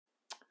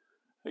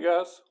Hey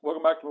guys,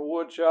 welcome back to my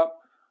wood shop.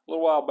 A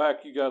little while back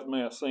you guys may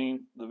have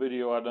seen the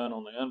video I done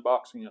on the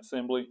unboxing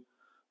assembly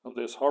of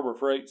this Harbor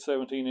Freight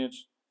 17-inch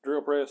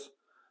drill press.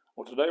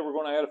 Well, today we're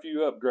going to add a few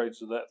upgrades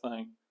to that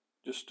thing.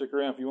 Just stick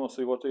around if you want to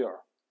see what they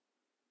are.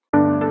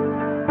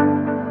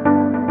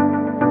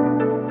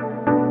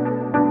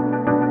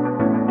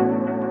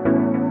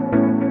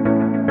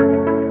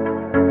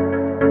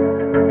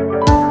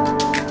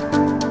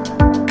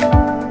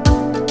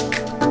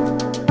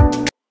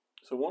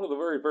 So one of the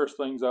very first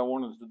things I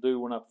wanted to do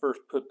when I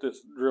first put this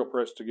drill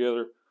press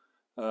together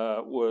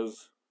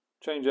was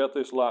change out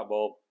this light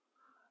bulb.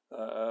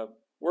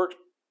 Works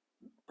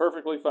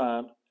perfectly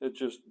fine. It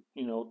just,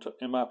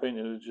 in my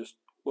opinion, it just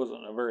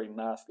wasn't a very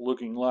nice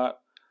looking light.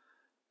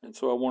 And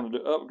so I wanted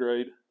to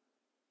upgrade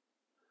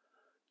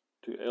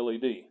to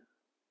LED.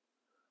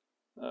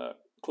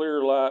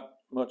 Clear light,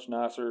 much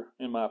nicer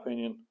in my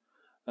opinion.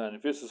 And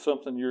if this is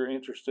something you're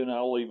interested in,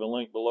 I'll leave a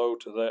link below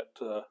to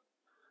that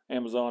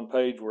Amazon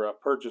page where I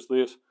purchased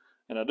this.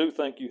 And I do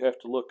think you have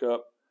to look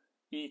up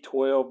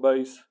E12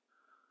 base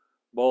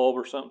bulb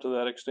or something to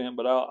that extent,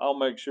 but I'll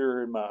make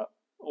sure in my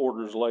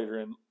orders later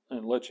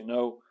and let you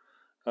know.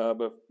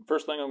 But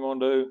first thing I'm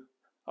going to do,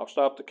 I'll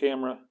stop the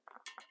camera,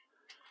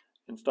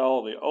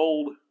 install the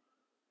old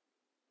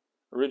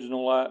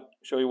original light,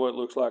 show you what it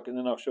looks like, and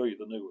then I'll show you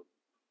the new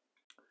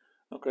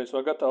one. Okay, so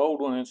I got the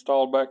old one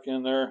installed back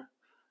in there,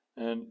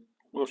 and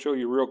we'll show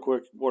you real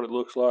quick what it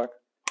looks like.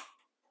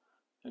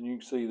 And you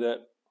can see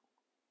that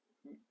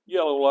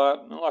yellow light,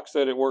 and like I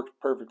said, it works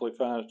perfectly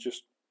fine. It's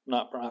just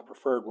not my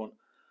preferred one.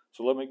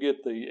 So let me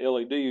get the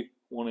LED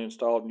one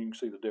installed and you can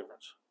see the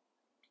difference.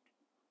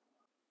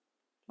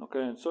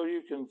 Okay, and so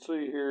you can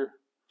see here,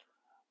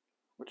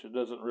 which it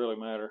doesn't really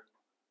matter,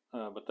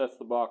 but that's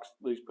the box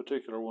these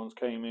particular ones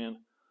came in.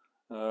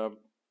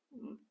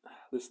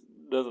 This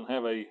doesn't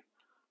have a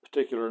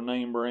particular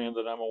name brand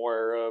that I'm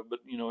aware of, but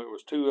it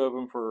was two of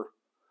them for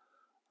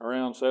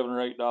around $7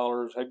 or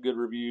 $8, had good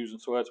reviews, and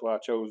so that's why I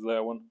chose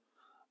that one.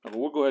 But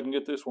we'll go ahead and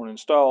get this one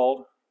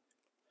installed.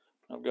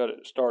 I've got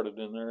it started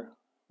in there.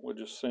 We'll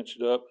just cinch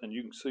it up and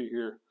you can see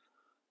here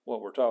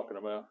what we're talking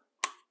about.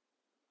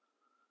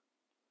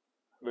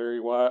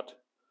 Very white.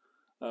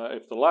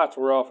 If the lights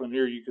were off in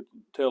here, you could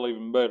tell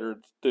even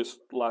better. This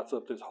lights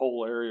up this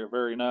whole area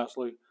very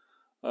nicely.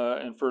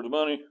 And for the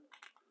money,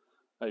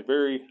 a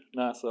very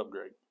nice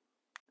upgrade.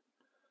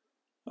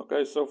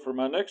 Okay, so for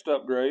my next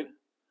upgrade,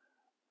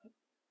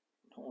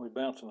 don't be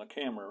bouncing the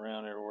camera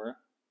around everywhere.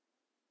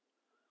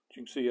 As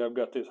you can see, I've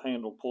got this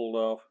handle pulled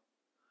off.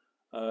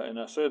 And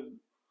I said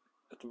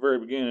at the very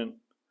beginning,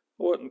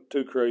 I wasn't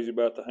too crazy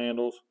about the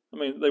handles. I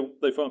mean,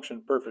 they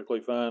function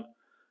perfectly fine.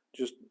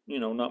 Just,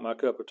 not my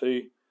cup of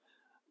tea.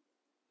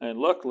 And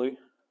luckily,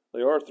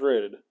 they are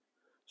threaded.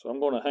 So I'm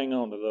going to hang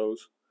on to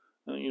those,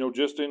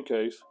 just in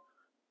case.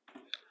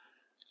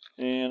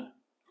 And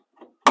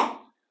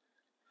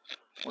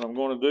what I'm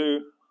going to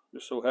do,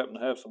 just so happen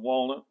to have some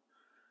walnut,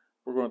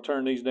 we're going to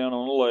turn these down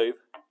on the lathe.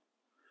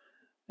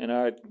 And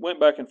I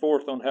went back and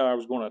forth on how I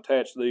was going to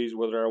attach these,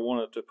 whether I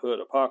wanted to put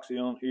epoxy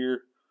on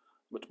here.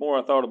 But the more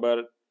I thought about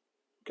it,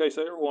 in case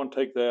I ever want to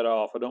take that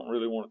off, I don't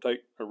really want to take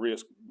a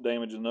risk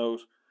damaging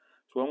those.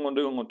 So what I'm going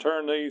to do, I'm going to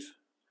turn these.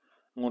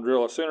 I'm going to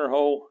drill a center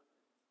hole.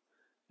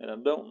 And I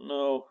don't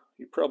know,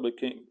 you probably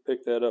can't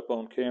pick that up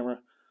on camera,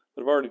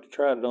 but I've already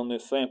tried it on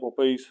this sample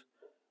piece.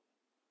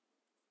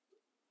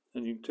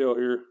 And you can tell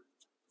here,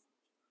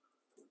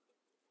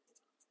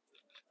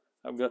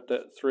 I've got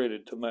that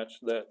threaded to match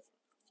that,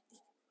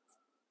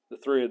 the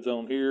threads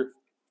on here.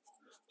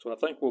 So I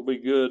think we'll be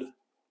good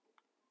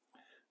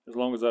as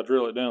long as I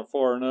drill it down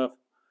far enough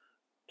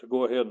to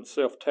go ahead and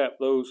self-tap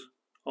those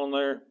on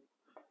there.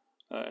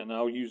 And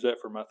I'll use that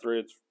for my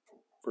threads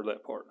for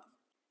that part.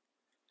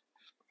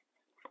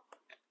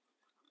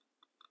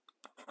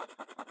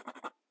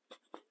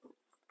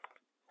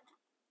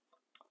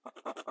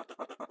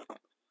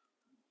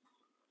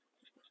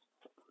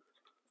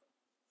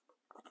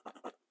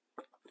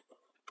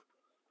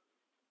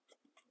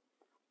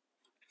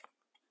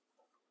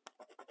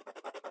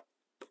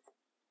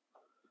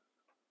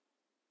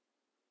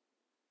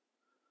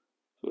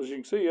 So as you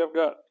can see, I've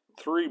got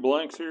 3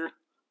 blanks here.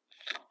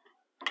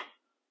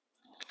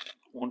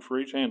 One for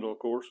each handle, of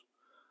course.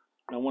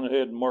 And I went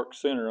ahead and marked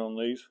center on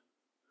these,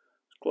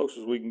 as close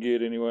as we can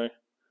get anyway.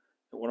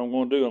 And what I'm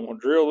going to do, I'm going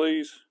to drill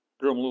these,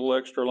 drill them a little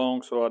extra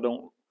long so I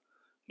don't,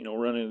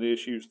 run into the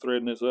issues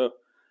threading this up.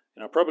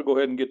 And I'll probably go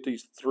ahead and get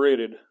these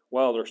threaded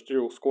while they're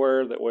still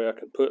square. That way I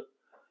can put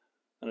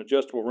an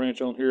adjustable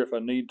wrench on here if I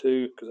need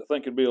to, because I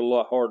think it'd be a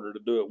lot harder to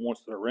do it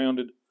once they're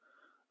rounded.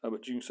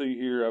 But you can see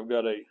here I've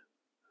got a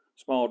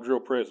small drill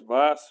press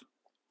vise.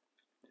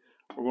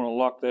 We're going to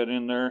lock that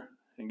in there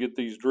and get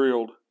these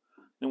drilled.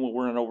 Then we'll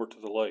run over to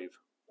the lathe.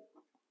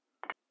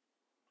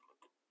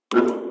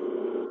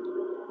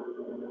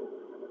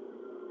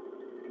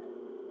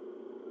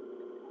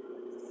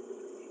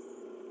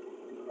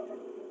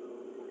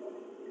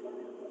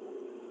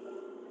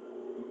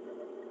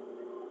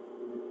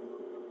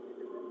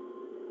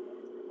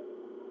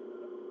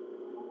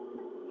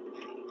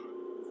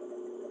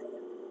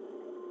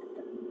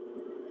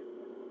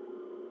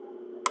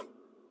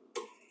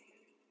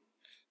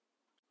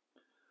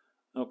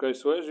 Okay,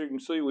 so as you can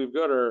see, we've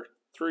got our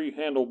 3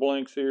 handle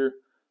blanks here.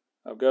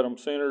 I've got them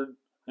centered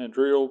and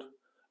drilled.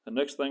 The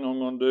next thing I'm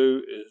going to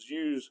do is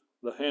use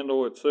the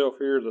handle itself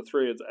here, the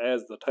threads,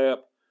 as the tap.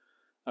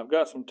 I've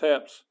got some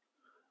taps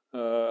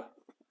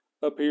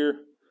up here.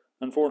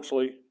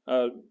 Unfortunately,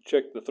 I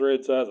checked the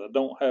thread size. I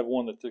don't have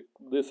one that's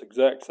this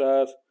exact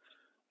size.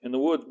 And the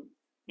wood,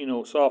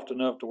 soft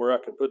enough to where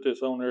I can put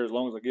this on there as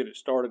long as I get it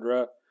started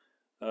right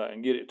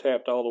and get it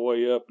tapped all the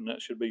way up, and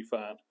that should be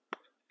fine.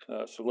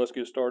 So let's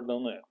get started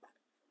on that.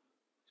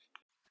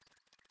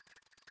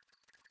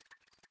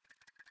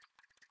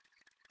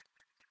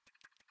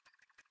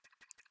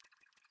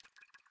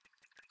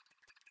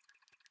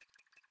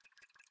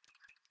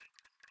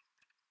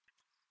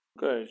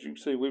 Okay, as you can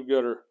see, we've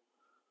got her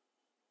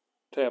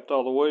tapped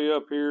all the way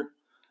up here,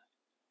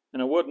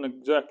 and I wasn't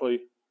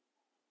exactly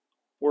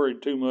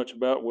worried too much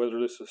about whether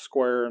this is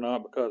square or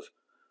not, because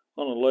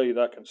on a lathe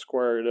I can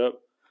square it up,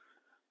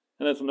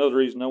 and that's another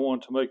reason I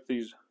wanted to make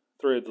these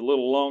threads a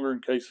little longer in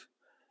case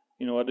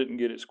I didn't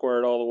get it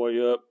squared all the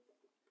way up.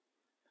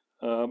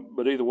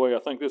 But either way, I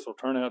think this will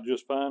turn out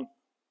just fine.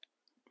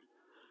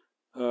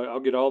 I'll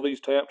get all these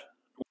tapped.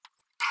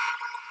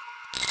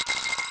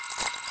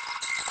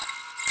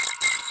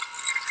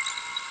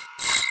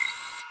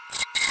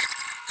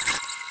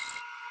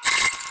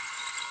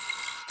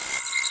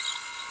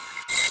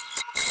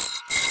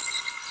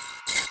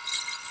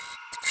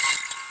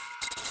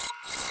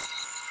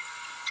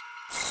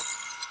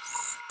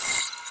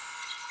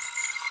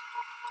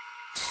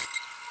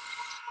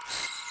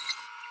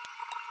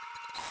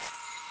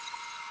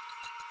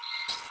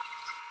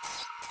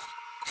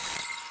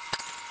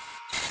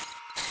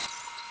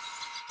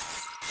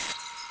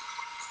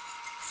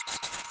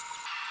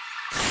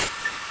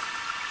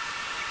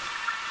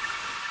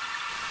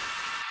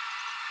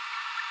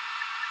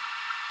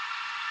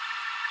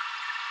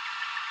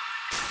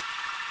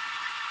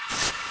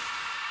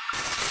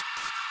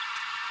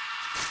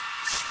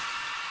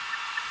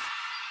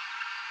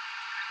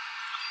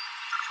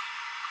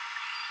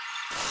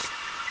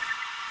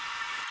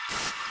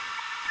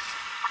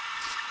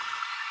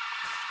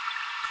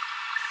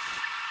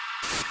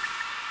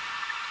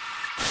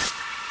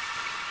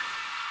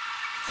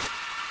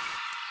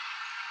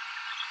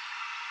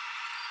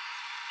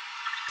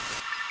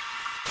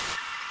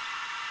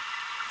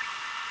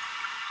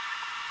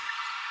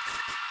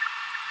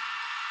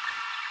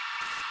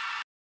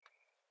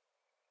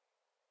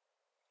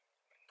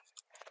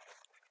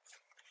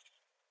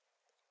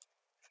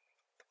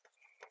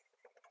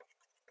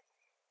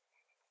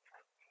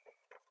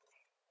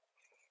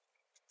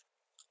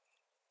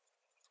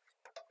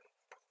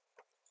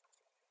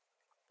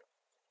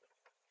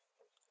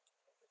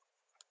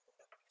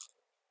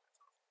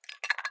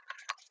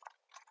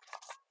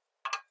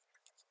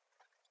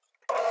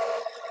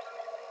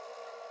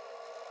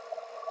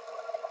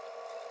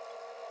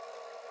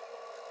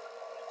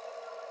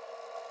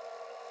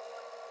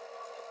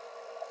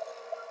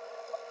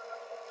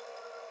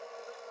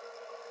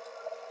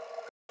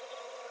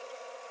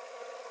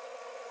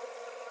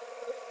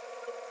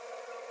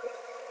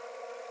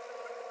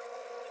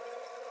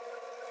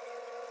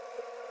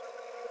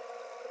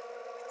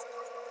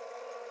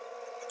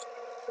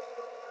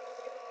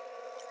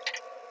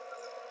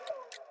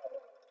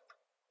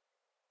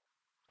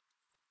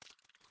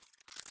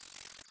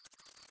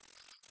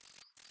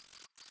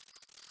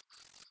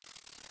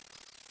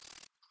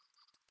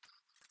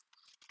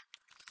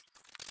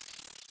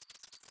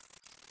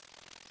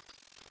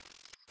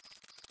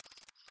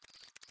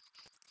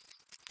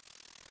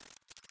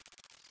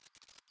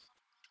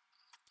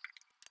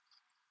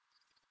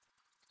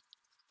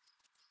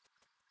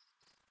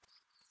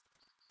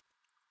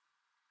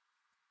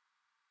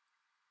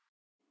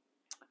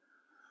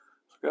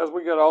 So guys,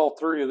 we got all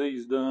 3 of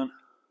these done.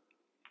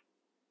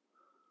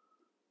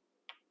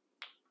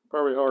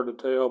 Probably hard to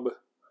tell, but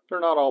they're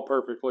not all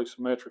perfectly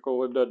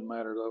symmetrical. It doesn't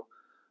matter though.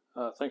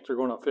 I think they're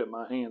going to fit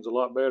my hands a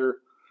lot better.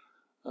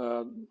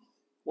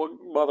 What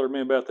bothered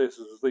me about this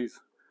is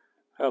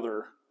how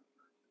they're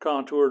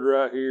contoured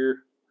right here.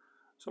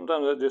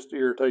 Sometimes that just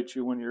irritates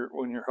you when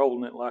you're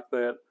holding it like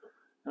that.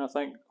 And I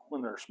think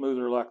when they're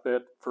smoother like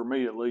that, for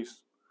me at least,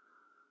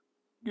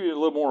 give you a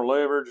little more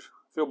leverage,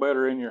 feel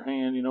better in your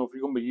hand. If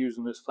you're going to be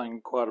using this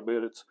thing quite a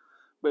bit, it's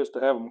best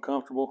to have them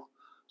comfortable.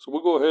 So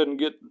we'll go ahead and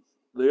get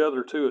the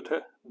other 2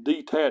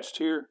 detached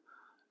here,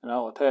 and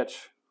I'll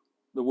attach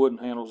the wooden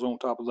handles on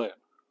top of that.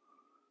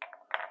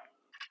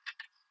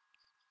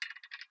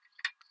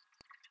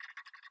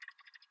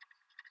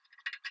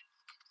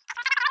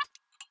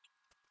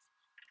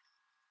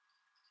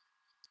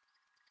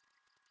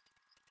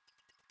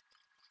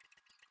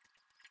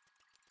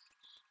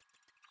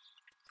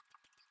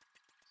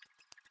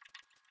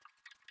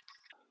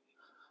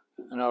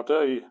 And I'll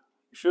tell you, you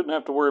shouldn't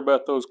have to worry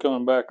about those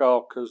coming back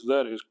off, because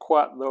that is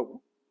quite the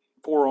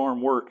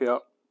forearm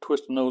workout,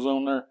 twisting those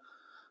on there.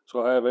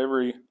 So I have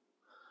every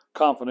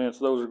confidence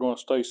those are going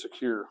to stay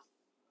secure.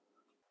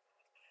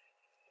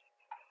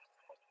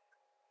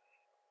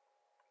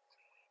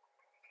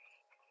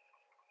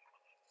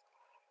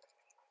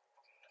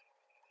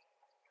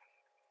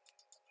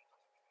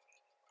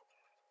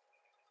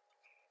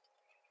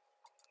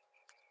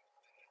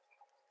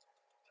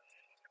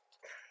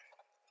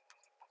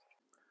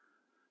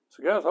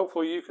 So guys,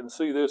 hopefully you can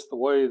see this the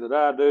way that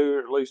I do, or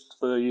at least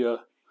the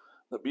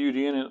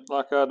beauty in it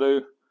like I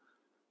do,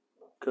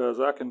 because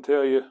I can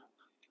tell you,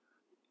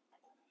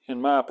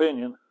 in my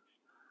opinion,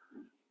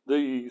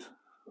 these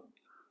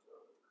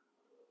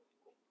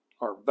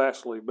are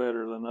vastly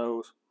better than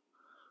those.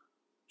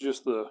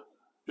 Just the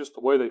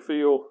way they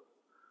feel.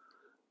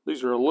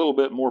 These are a little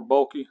bit more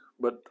bulky,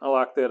 but I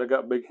like that. I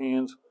got big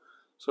hands,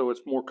 so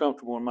it's more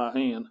comfortable in my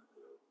hand.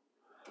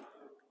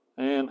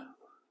 And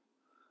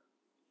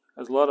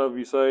as a lot of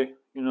you say,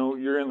 you know,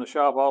 you're in the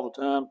shop all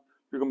the time,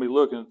 you're going to be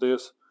looking at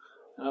this,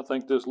 and I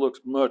think this looks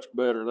much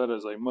better. That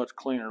is a much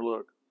cleaner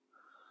look.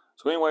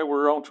 So anyway,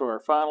 we're on to our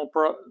final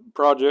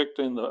project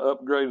in the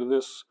upgrade of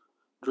this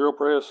drill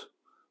press.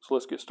 So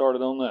let's get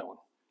started on that one.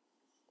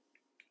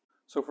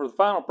 So for the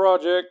final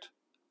project,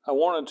 I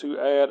wanted to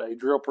add a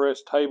drill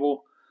press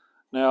table.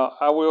 Now,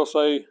 I will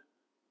say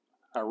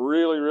I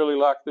really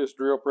like this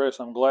drill press.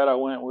 I'm glad I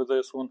went with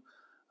this one.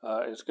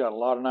 It's got a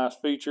lot of nice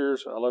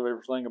features. I love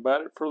everything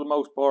about it for the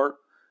most part.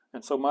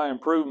 And so my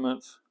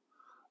improvements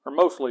are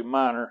mostly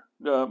minor,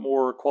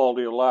 more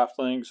quality of life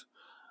things.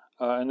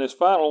 And this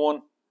final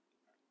one,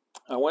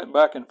 I went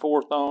back and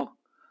forth on.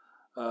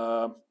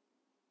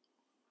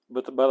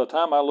 But by the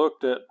time I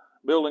looked at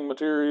building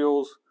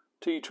materials,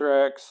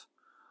 T-tracks,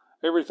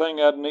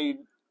 everything I'd need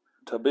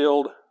to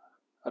build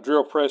a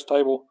drill press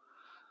table,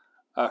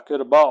 I could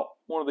have bought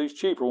one of these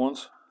cheaper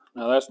ones.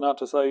 Now that's not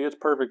to say it's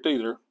perfect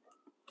either.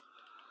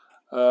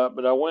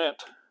 But I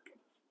went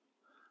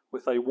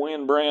with a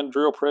Win brand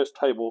drill press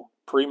table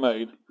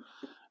pre-made.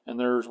 And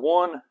there's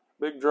one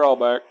big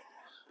drawback,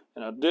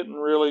 and I didn't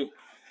really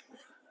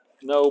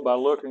know by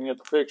looking at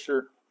the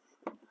picture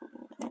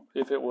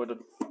if it would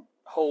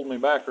hold me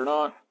back or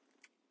not.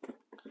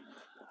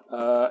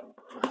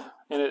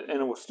 And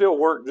it will still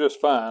work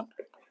just fine.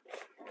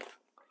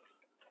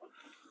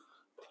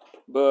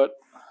 But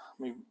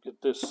let me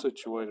get this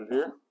situated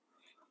here.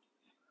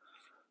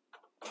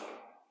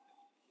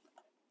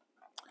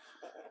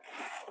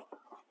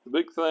 The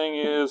big thing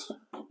is,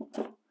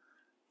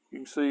 you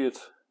can see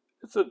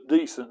it's a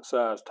decent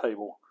sized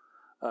table.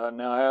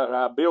 Now, had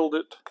I built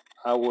it,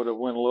 I would have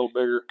went a little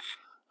bigger,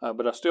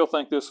 but I still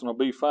think this one will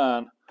be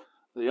fine.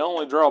 The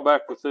only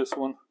drawback with this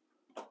one,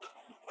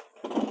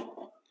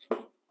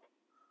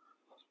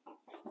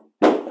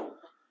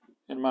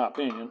 in my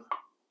opinion,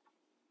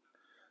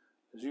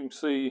 as you can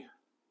see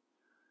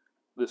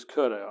this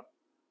cutout.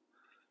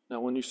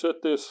 Now, when you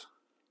set this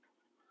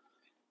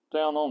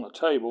down on the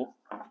table,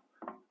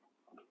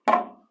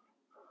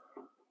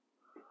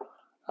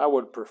 I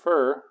would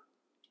prefer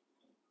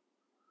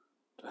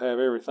to have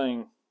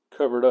everything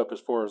covered up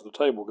as far as the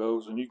table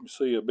goes, and you can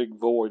see a big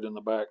void in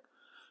the back.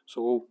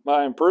 So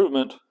my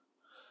improvement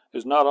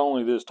is not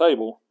only this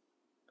table,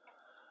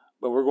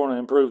 but we're going to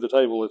improve the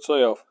table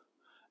itself.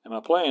 And my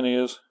plan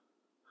is,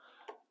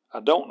 I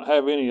don't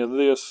have any of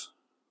this,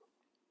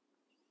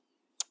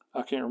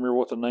 I can't remember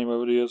what the name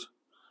of it is,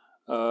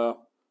 but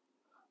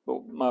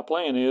my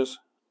plan is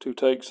to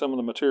take some of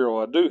the material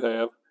I do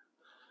have,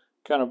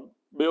 kind of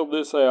build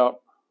this out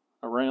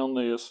around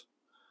this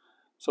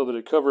so that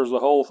it covers the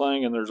whole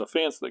thing, and there's a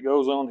fence that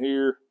goes on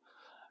here,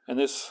 and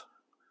this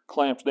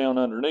clamps down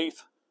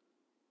underneath.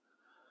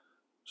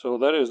 So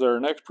that is our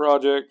next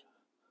project.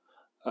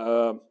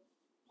 But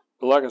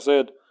like I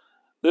said,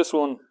 this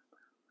one,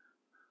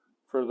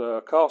 for the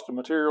cost of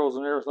materials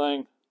and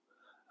everything,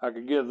 I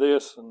could get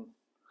this and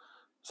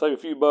save a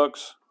few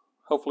bucks.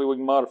 Hopefully we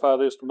can modify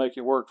this to make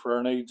it work for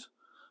our needs.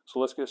 So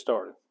let's get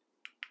started.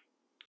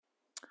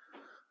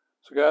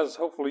 So guys,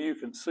 hopefully you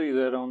can see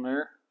that on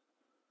there.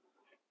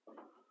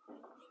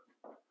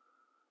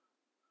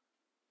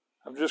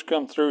 I've just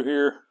come through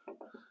here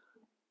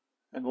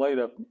and laid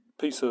a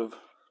piece of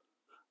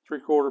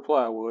 3/4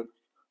 plywood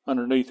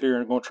underneath here,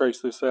 and I'm going to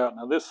trace this out.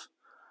 Now this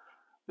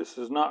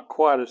is not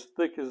quite as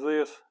thick as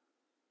this,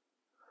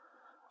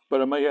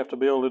 but I may have to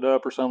build it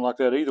up or something like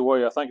that. Either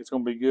way, I think it's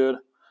going to be good.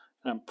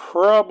 And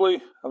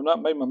I've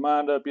not made my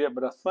mind up yet,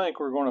 but I think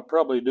we're going to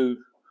probably do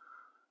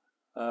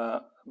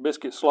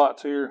biscuit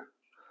slots here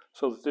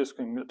so that this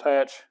can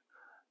attach.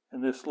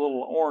 And this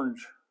little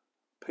orange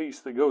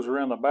piece that goes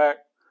around the back,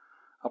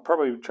 I'll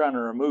probably be trying to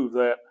remove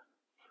that,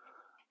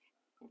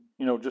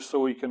 you know, just so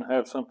we can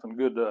have something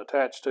good to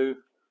attach to.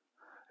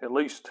 At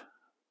least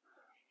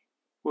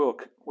we'll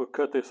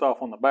cut this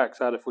off on the back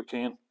side if we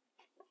can.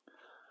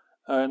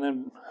 And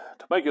then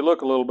to make it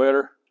look a little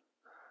better,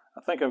 I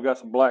think I've got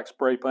some black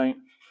spray paint.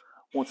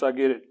 Once I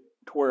get it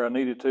to where I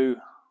need it to,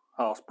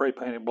 I'll spray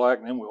paint it black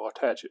and then we'll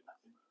attach it.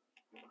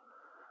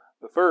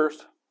 But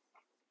first,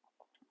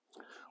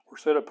 we're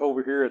set up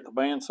over here at the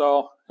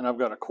bandsaw, and I've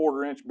got a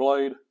 1/4 inch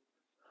blade,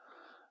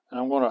 and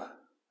I'm going to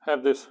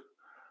have this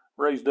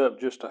raised up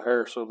just a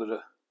hair so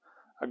that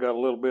I got a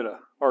little bit of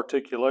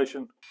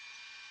articulation.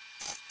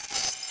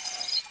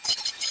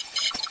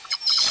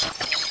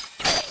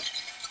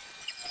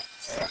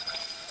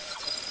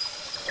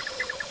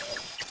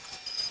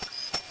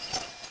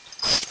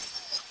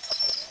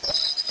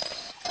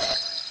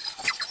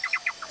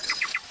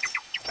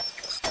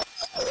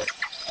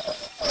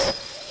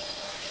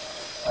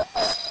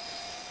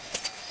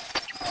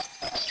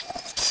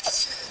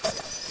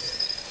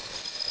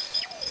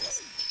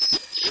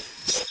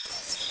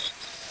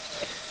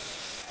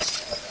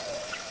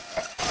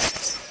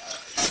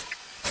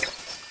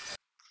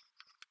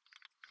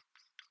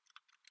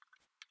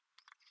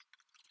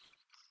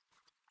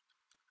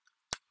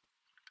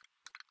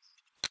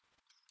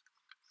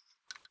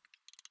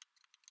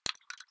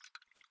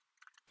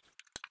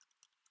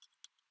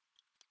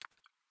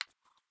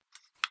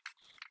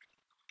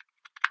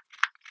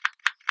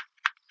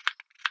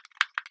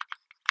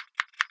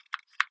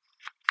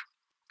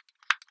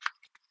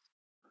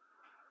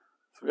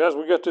 guys,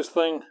 we got this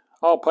thing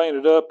all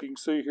painted up. You can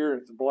see here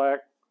it's black.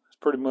 It's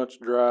pretty much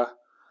dry.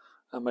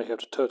 I may have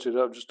to touch it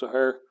up just a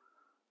hair.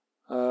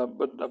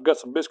 But I've got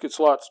some biscuit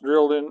slots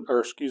drilled in,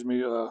 or excuse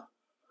me,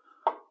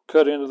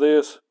 cut into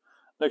this.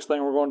 Next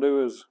thing we're going to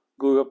do is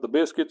glue up the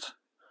biscuits.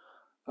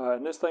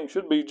 And this thing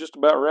should be just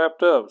about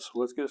wrapped up, so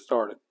let's get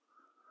started.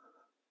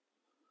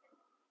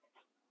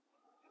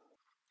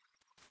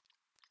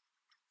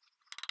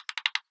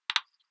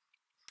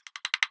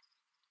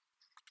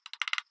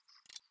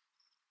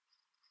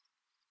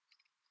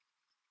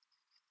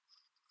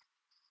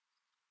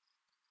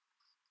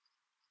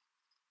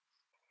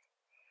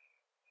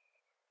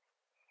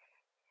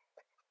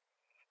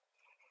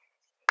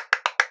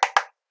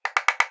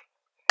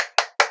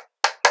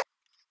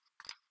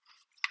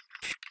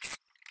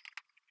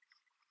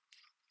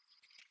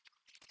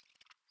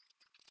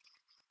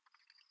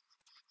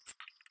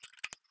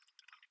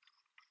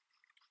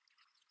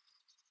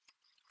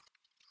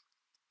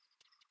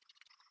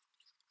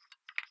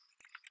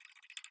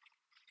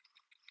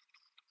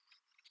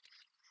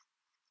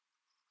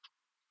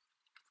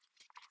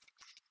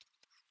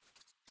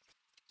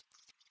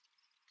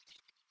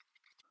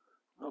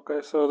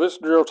 Okay, so this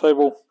drill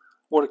table,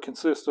 what it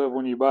consists of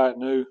when you buy it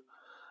new,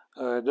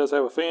 it does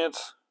have a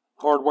fence,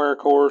 hardware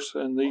course,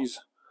 and these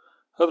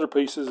other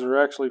pieces are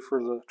actually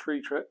for the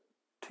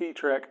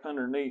T-track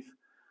underneath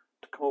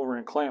to come over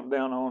and clamp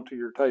down onto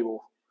your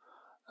table.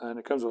 And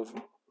it comes with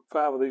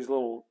 5 of these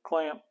little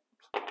clamps,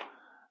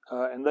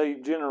 and they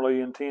generally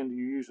intend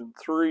you using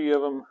 3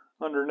 of them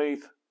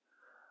underneath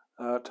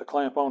to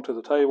clamp onto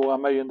the table. I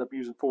may end up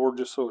using 4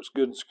 just so it's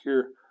good and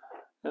secure.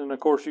 And then of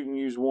course you can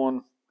use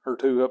 1 or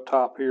 2 up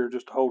top here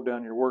just to hold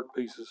down your work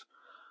pieces.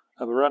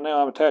 But right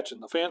now I'm attaching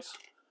the fence.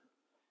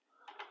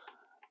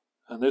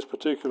 And this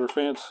particular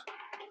fence,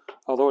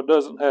 although it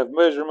doesn't have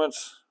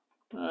measurements,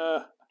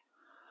 I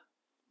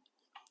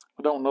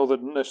don't know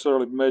that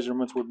necessarily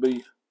measurements would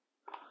be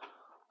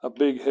a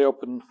big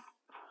help in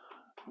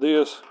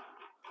this,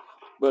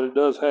 but it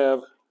does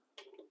have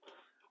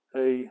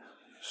a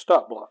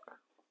stop block.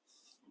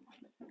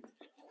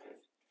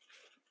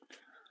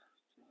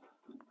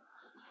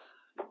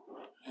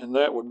 And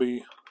that would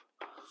be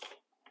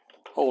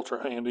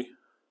ultra handy.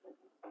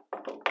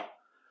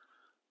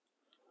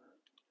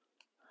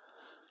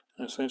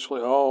 And essentially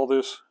all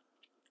this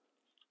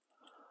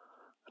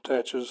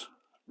attaches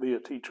via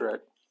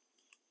T-track.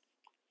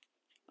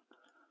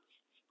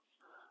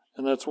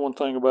 And that's one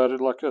thing about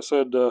it. Like I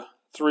said,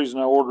 it's the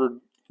reason I ordered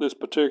this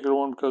particular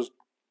one, because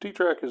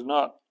T-track is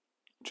not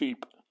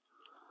cheap.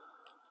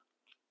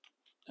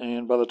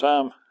 And by the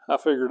time I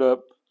figured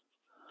up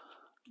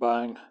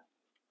buying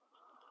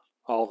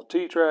all the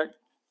T-track,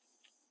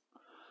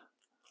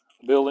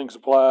 building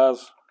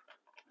supplies,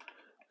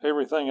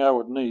 everything I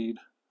would need,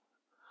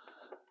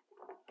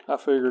 I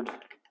figured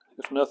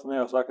if nothing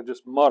else I could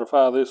just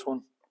modify this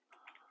one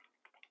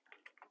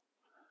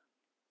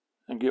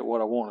and get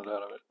what I wanted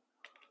out of it.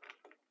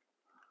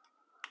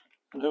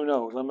 And who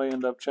knows, I may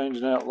end up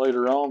changing out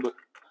later on, but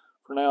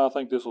for now I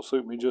think this will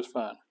suit me just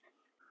fine.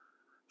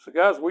 So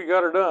guys, we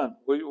got her done.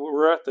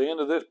 We're at the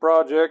end of this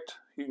project.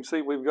 You can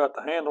see we've got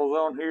the handles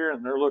on here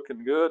and they're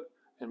looking good,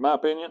 in my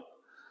opinion.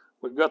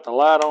 We've got the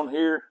light on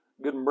here,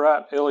 good and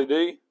bright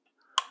LED.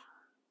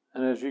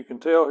 And as you can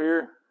tell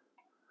here,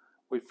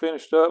 we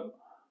finished up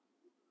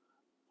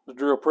the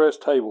drill press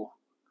table.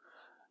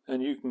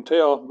 And you can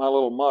tell my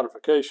little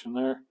modification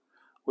there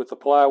with the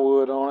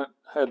plywood on it.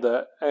 Had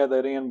to add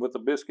that in with the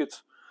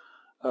biscuits.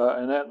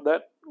 And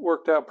that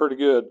worked out pretty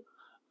good.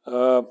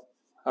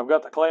 I've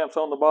got the clamps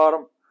on the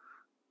bottom.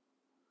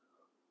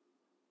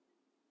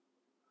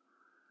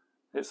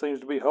 It seems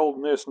to be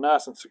holding this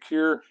nice and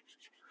secure.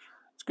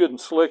 It's good and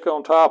slick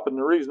on top, and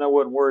the reason I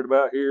wasn't worried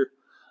about here,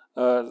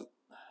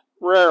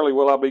 rarely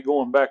will I be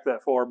going back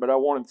that far, but I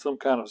wanted some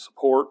kind of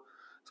support,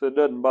 so it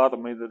doesn't bother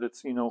me that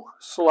it's,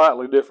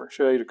 slightly different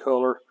shade of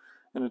color,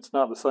 and it's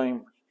not the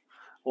same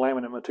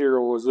laminate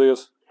material as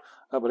this.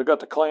 But I got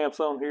the clamps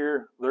on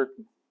here. They're,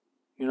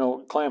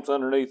 clamps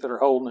underneath that are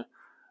holding it.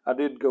 I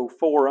did go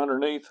 4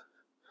 underneath,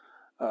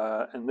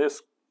 and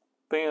this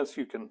fence,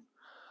 you can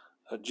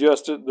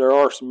adjust it. There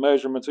are some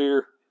measurements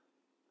here.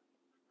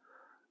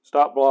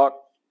 Stop block.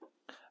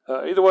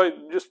 Either way,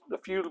 just a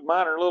few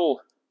minor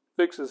little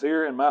fixes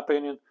here, in my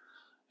opinion,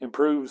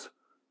 improves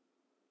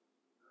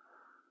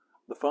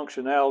the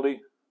functionality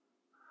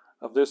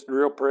of this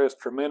drill press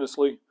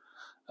tremendously.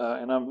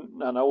 And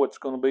I know it's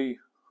going to be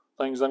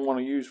things I'm going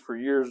to use for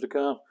years to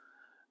come.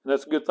 And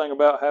that's a good thing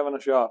about having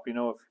a shop. If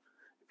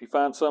you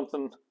find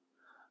something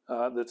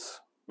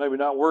that's maybe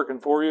not working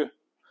for you,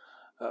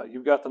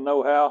 you've got the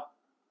know-how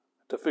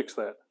to fix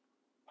that.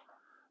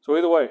 So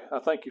either way, I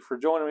thank you for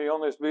joining me on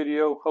this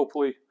video.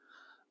 Hopefully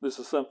this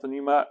is something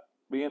you might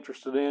be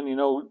interested in,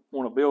 want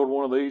to build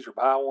one of these or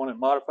buy one and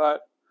modify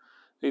it.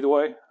 Either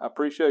way, I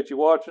appreciate you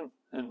watching,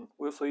 and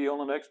we'll see you on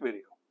the next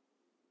video.